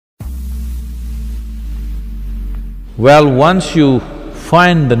Well, once you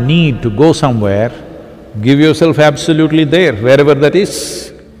find the need to go somewhere, give yourself absolutely there, wherever that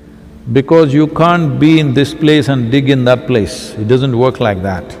is. Because you can't be in this place and dig in that place, it doesn't work like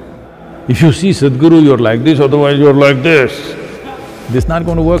that. If you see Sadhguru, you're like this, otherwise you're like this. This is not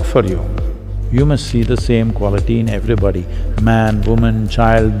going to work for you. You must see the same quality in everybody, man, woman,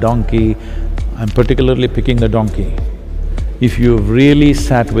 child, donkey. I'm particularly picking the donkey. If you've really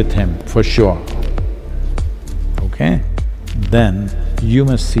sat with him, for sure, okay, then you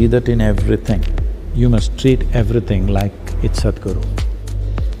must see that in everything. You must treat everything like it's Sadhguru.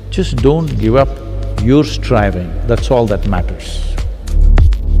 Just don't give up your striving, that's all that matters.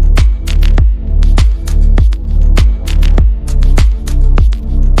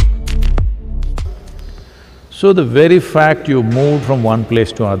 So the very fact you moved from one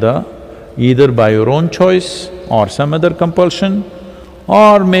place to other, either by your own choice or some other compulsion,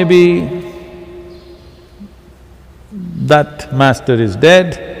 or maybe that master is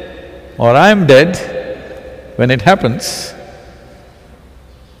dead or I'm dead, when it happens,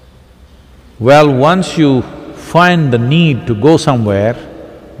 well, once you find the need to go somewhere,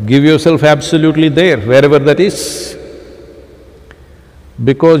 give yourself absolutely there, wherever that is.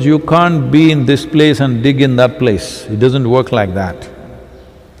 Because you can't be in this place and dig in that place, it doesn't work like that.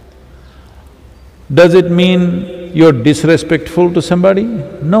 Does it mean you're disrespectful to somebody?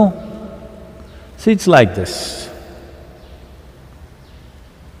 No. See, it's like this.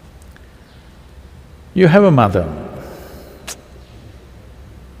 You have a mother.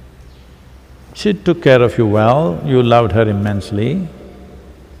 She took care of you well, you loved her immensely.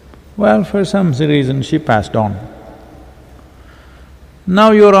 Well, for some reason she passed on.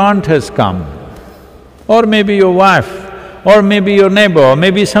 Now your aunt has come, or maybe your wife, or maybe your neighbor, or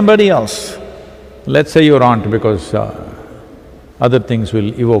maybe somebody else. Let's say your aunt, because other things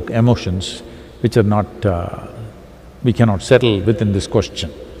will evoke emotions which are not… we cannot settle within this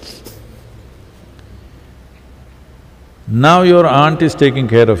question. Now your aunt is taking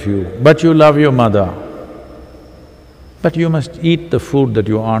care of you, but you love your mother. But you must eat the food that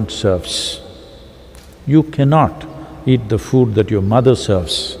your aunt serves. You cannot eat the food that your mother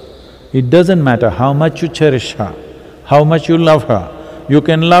serves. It doesn't matter how much you cherish her, how much you love her. You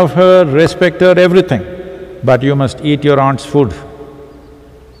can love her, respect her, everything, but you must eat your aunt's food.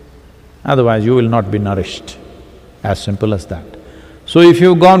 Otherwise you will not be nourished, as simple as that. So if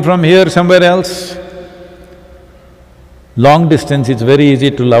you've gone from here somewhere else, long distance, it's very easy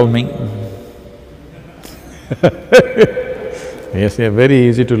to love me. Yes, yeah, very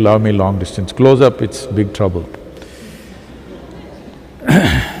easy to love me long distance. Close up, it's big trouble.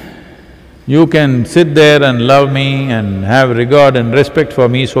 You can sit there and love me and have regard and respect for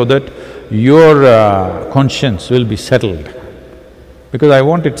me so that your conscience will be settled. Because I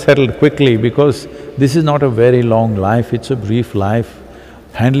want it settled quickly, because this is not a very long life, it's a brief life.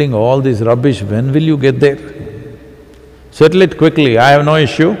 Handling all this rubbish, when will you get there? Settle it quickly, I have no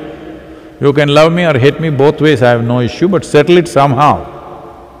issue. You can love me or hate me both ways, I have no issue, but settle it somehow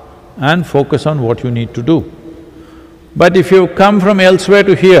and focus on what you need to do. But if you come from elsewhere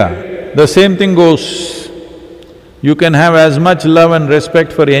to here, the same thing goes. You can have as much love and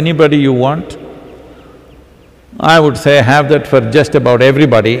respect for anybody you want. I would say have that for just about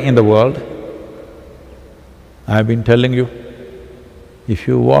everybody in the world. I've been telling you, if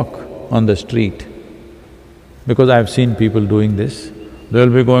you walk on the street, because I've seen people doing this, they'll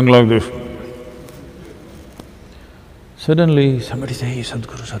be going like this. Suddenly somebody say, hey,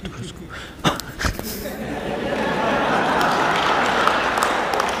 Sadhguru, Sadhguru, Sadhguru.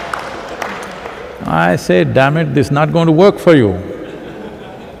 I say, damn it, this is not going to work for you.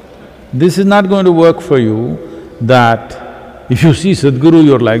 This is not going to work for you, that if you see Sadhguru,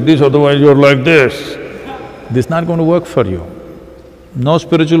 you're like this, otherwise you're like this. This is not going to work for you. No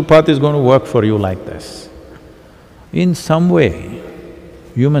spiritual path is going to work for you like this. In some way,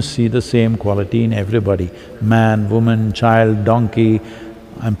 you must see the same quality in everybody, man, woman, child, donkey.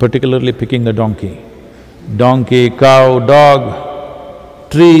 I'm particularly picking the donkey. Donkey, cow, dog,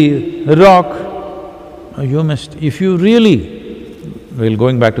 tree, rock. You must… if you really… well,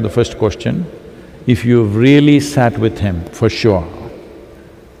 going back to the first question, if you've really sat with him, for sure,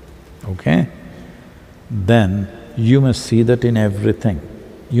 okay, then you must see that in everything.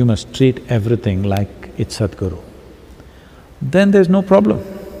 You must treat everything like it's Sadhguru. Then there's no problem.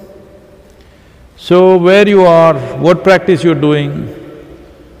 So where you are, what practice you're doing,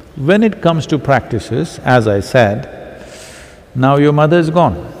 when it comes to practices, as I said, now your mother is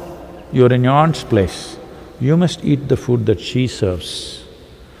gone, you're in your aunt's place, you must eat the food that she serves.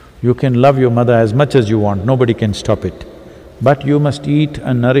 You can love your mother as much as you want, nobody can stop it. but you must eat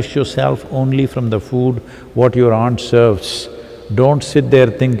and nourish yourself only from the food what your aunt serves. Don't sit there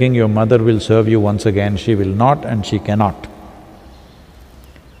thinking your mother will serve you once again, she will not and she cannot.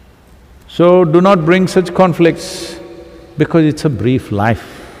 So do not bring such conflicts because it's a brief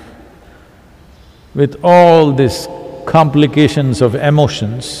life. With all these complications of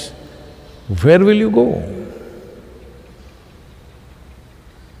emotions, where will you go?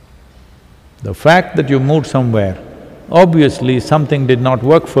 The fact that you moved somewhere, obviously something did not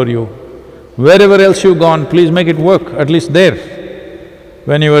work for you. Wherever else you've gone, please make it work, at least there.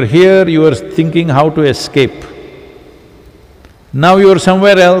 When you were here, you were thinking how to escape. Now you're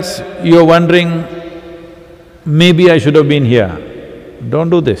somewhere else, you're wondering, maybe I should have been here. Don't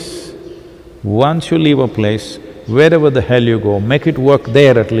do this. Once you leave a place, wherever the hell you go, make it work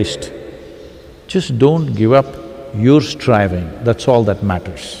there at least. Just don't give up your striving, that's all that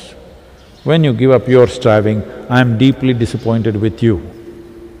matters. When you give up your striving, I'm deeply disappointed with you.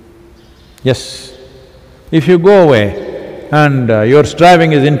 Yes, if you go away and your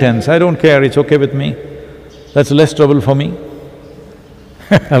striving is intense, I don't care, it's okay with me. That's less trouble for me.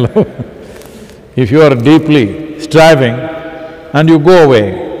 Hello? If you are deeply striving and you go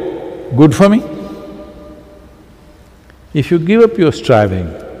away, good for me. If you give up your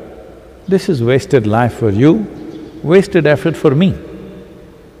striving, this is wasted life for you, wasted effort for me.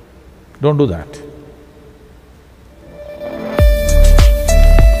 Don't do that.